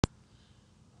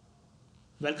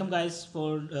Welcome guys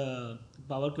for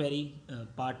Power Query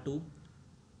part 2.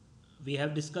 We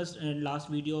have discussed in last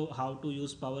video how to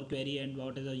use Power Query and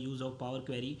what is the use of Power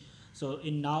Query. So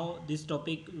in now this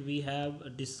topic we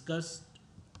will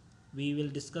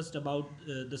discuss about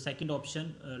the second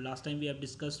option. Last time we have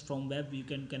discussed from web you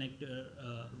can connect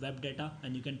web data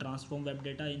and you can transform web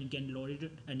data and you can load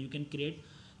it and you can create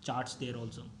charts there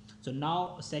also. So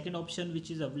now second option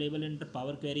which is available in the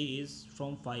Power Query is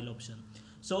from file option.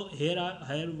 So here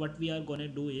what we are going to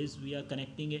do is we are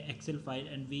connecting a Excel file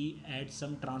and we add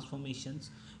some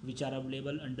transformations which are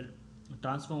available under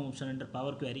transform option under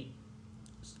Power Query,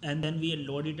 and then we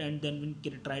load it and then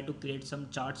we try to create some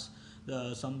charts,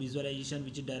 some visualization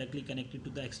which is directly connected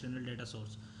to the external data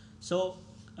source. So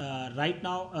right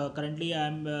now currently I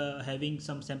am having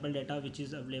some sample data which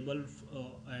is available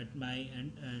at my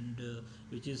end, and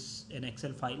which is an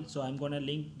Excel file. So I'm going to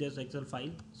link this Excel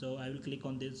file. So I will click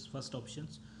on this first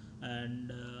options,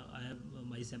 and I have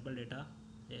my sample data.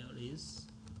 Here is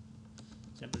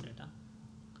sample data.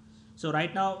 So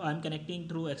right now I'm connecting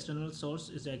through external source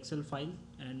is the Excel file,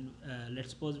 and let's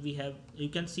suppose we have, you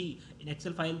can see in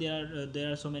Excel file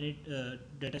there are so many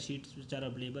data sheets which are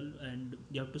available, and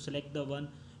you have to select the one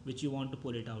which you want to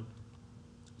pull it out.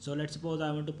 So let's suppose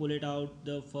I want to pull it out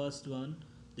the first one,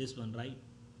 this one, right?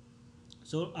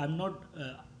 So I'm not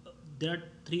there are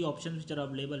three options which are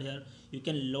available here. You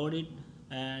can load it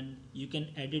and you can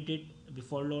edit it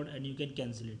before load, and you can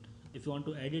cancel it. If you want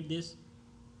to edit this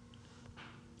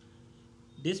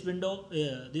window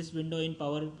in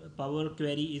Power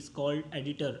Query is called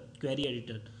editor, query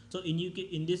editor. So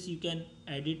in this you can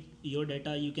edit your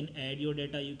data, you can add your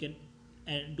data, you can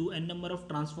do n number of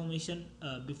transformation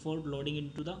before loading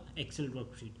into the Excel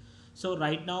worksheet. So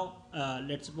right now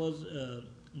let's suppose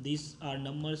these are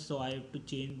numbers, so I have to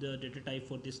change the data type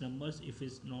for these numbers if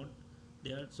it's not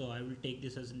there. So I will take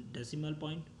this as a decimal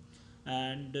point,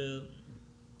 and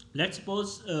let's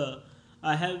suppose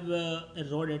I have a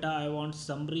raw data, I want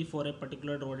summary for a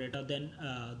particular raw data. Then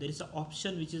there is an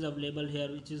option which is available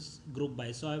here which is group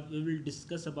by. So we will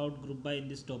discuss about group by in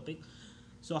this topic.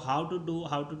 So how to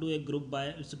do a group by.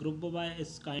 It's group by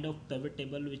is kind of pivot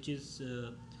table which is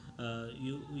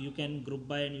you can group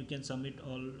by and you can submit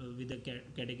all with a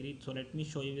category. So let me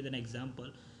show you with an example.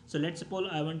 So let's suppose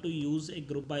I want to use a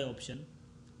group by option.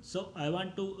 So I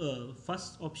want to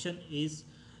first option is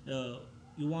uh,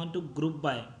 you want to group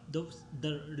by the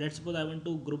let's suppose I want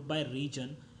to group by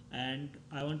region, and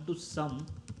I want to sum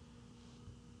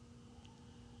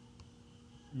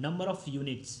number of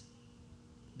units.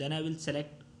 Then I will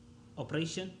select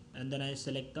operation, and then I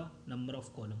select the number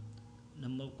of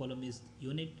column is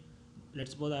unit.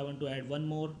 Let's suppose I want to add one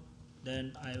more.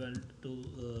 Then I want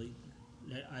to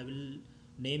I will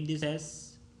name this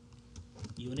as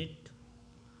unit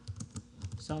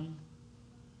sum,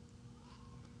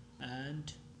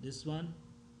 and this one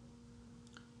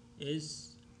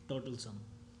is total sum.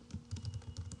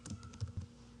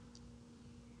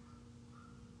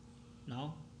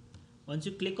 Now once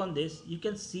you click on this, you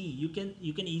can see you can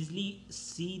easily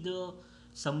see the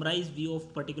summarized view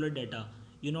of particular data.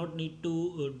 You not need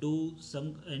to do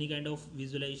some any kind of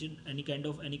visualization, any kind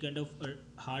of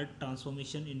hard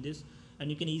transformation in this, and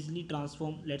you can easily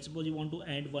transform. Let's suppose you want to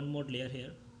add one more layer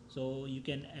here, so you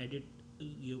can add it.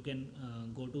 You can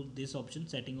go to this option,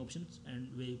 setting options, and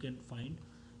where you can find,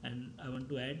 and I want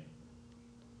to add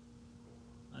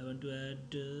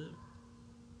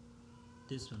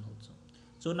this one also.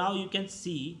 So now you can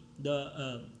see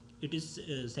the it is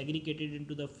segregated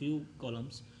into the few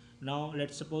columns. Now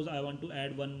let's suppose I want to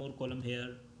add one more column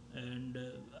here, and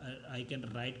I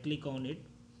can right click on it,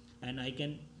 and I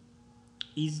can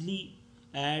easily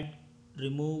add,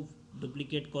 remove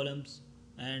duplicate columns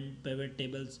and pivot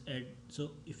tables. Add,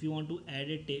 so if you want to add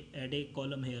a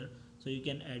column here, so you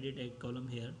can edit a column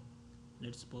here.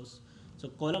 Let's suppose, so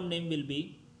column name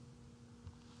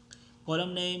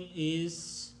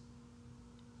is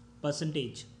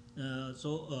percentage.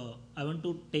 I want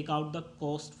to take out the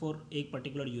cost for a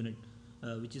particular unit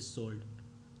which is sold.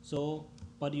 So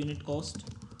per unit cost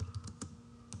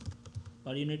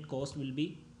will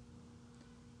be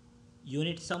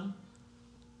unit sum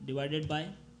divided by,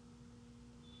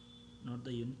 not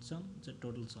the unit sum, it's a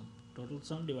total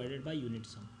sum divided by unit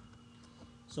sum.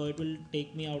 So it will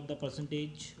take me out the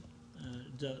percentage,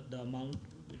 the amount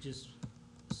which is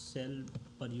sell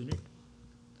per unit,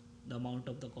 the amount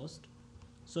of the cost.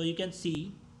 So you can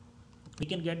see we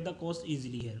can get the cost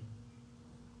easily here.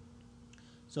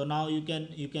 So now you can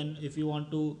if you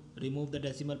want to remove the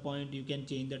decimal point, you can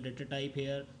change the data type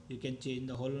here, you can change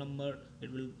the whole number,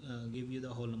 it will give you the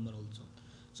whole number also.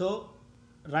 So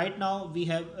right now we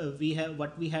have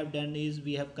what we have done is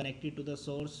we have connected to the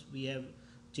source, we have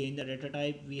changed the data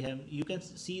type, we have, you can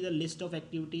see the list of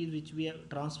activities which we have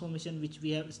transformation which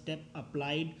we have step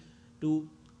applied to.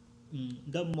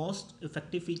 The most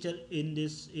effective feature in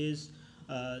this is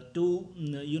to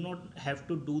you not have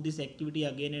to do this activity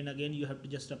again and again. You have to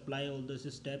just apply all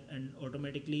those steps, and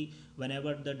automatically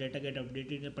whenever the data get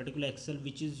updated in a particular excel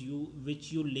which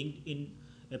you linked in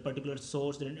a particular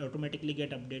source, then automatically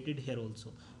get updated here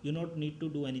also. You not need to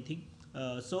do anything.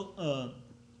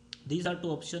 These are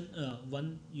two options.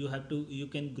 One, you have to, you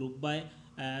can group by,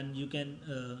 and you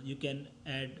can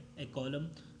add a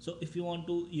column. So if you want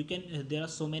to, you can there are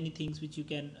so many things which you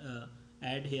can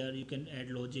add here. You can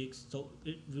add logics, so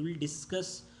we will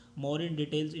discuss more in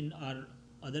details in our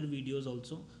other videos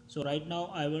also. So right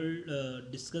now I will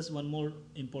discuss one more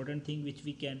important thing which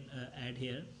we can add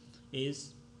here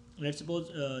is, let's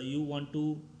suppose you want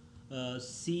to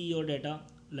see your data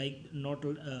like not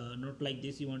like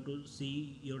this. You want to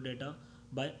see your data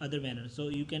by other manner, so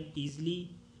you can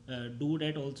easily do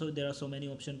that also. There are so many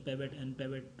options: pivot and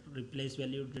pivot, replace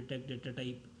value, detect data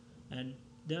type, and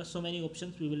there are so many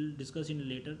options we will discuss in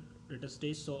later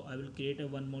stage. So I will create a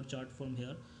one more chart from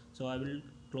here. So I will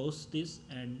close this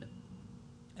and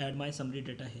add my summary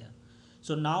data here.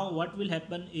 So now what will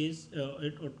happen is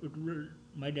it will,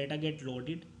 my data get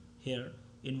loaded here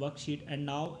in worksheet, and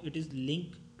now it is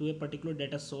linked to a particular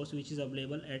data source which is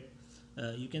available at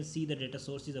you can see the data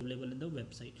source is available in the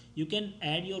website. You can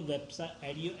add your website,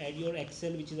 add your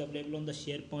excel which is available on the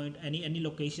SharePoint, any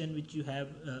location which you have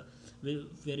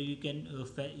where you can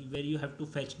where you have to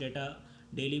fetch data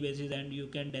daily basis, and you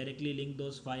can directly link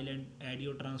those file and add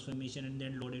your transformation and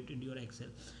then load it into your excel.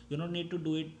 You don't need to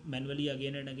do it manually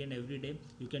again and again every day.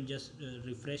 You can just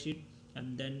refresh it,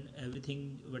 and then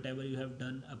everything whatever you have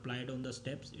done applied on the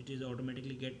steps, it is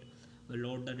automatically get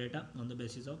load the data on the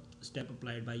basis of step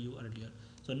applied by you earlier.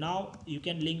 So now you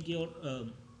can link your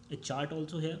a chart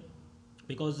also here,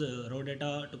 because raw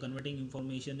data to converting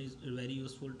information is very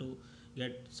useful to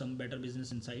get some better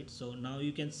business insights. So now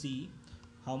you can see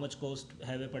how much cost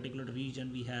have a particular region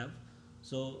we have.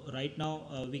 So right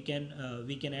now we can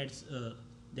add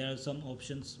there are some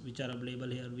options which are available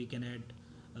here. We can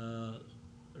add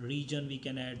region, we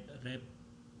can add rep.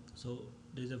 So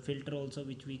there is a filter also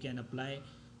which we can apply.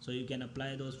 So you can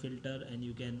apply those filter, and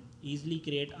you can easily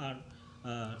create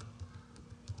our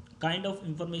kind of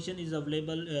information is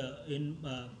available in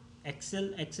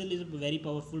excel is a very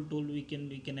powerful tool. We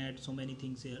can add so many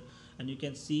things here, and you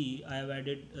can see I have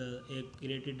added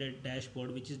created a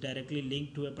dashboard which is directly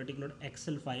linked to a particular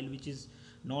excel file which is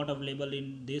not available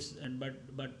in this, and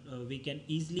but we can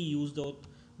easily use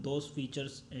those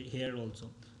features here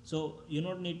also. So you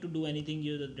don't need to do anything.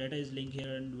 The data is linked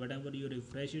here, and whatever you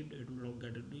refresh it, it will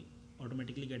get it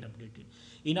automatically get updated.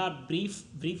 In our brief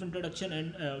introduction,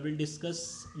 and we'll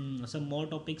discuss some more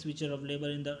topics which are available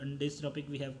in this topic.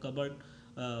 We have covered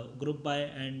group by,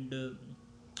 and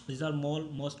these are more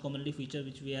most commonly feature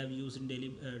which we have used in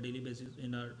daily basis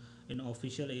in our in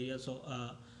official area.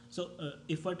 So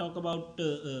if I talk about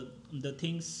the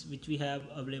things which we have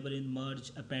available in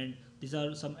merge, append, these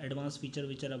are some advanced feature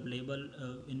which are available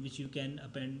in which you can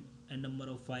append a number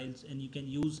of files, and you can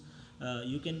use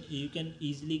you can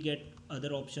easily get other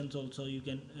options also. You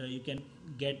can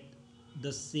get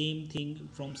the same thing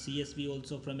from CSV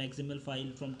also, from XML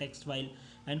file, from text file,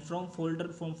 and from folder.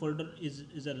 From folder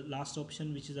is a last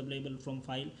option which is available from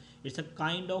file. It's a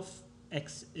kind of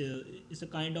it's a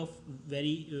kind of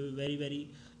very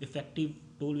effective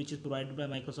tool which is provided by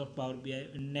Microsoft Power BI.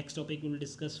 In next topic we will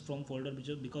discuss from folder,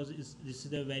 because this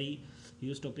is a very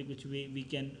huge topic which we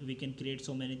can create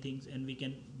so many things, and we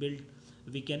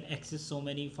can access so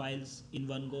many files in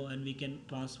one go, and we can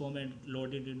transform and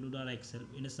load it into our excel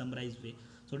in a summarized way,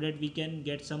 so that we can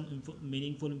get some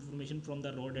meaningful information from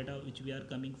the raw data which we are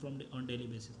coming from on daily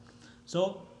basis.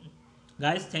 So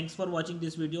guys, thanks for watching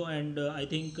this video, and I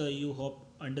think you hope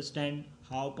understand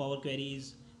how Power Query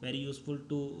is very useful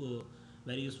to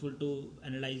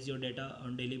analyze your data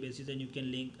on daily basis, and you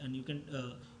can link, and you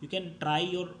can try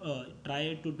your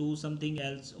try to do something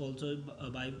else also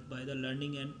by the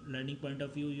learning and learning point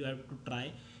of view. You have to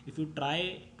try. If you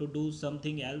try to do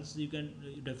something else, you can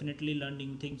definitely learn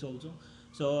new things also.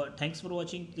 So thanks for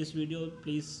watching this video.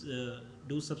 Please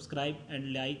do subscribe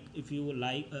and like if you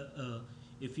like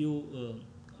if you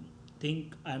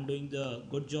think I'm doing the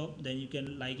good job, then you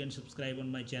can like and subscribe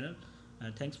on my channel.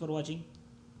 Thanks for watching.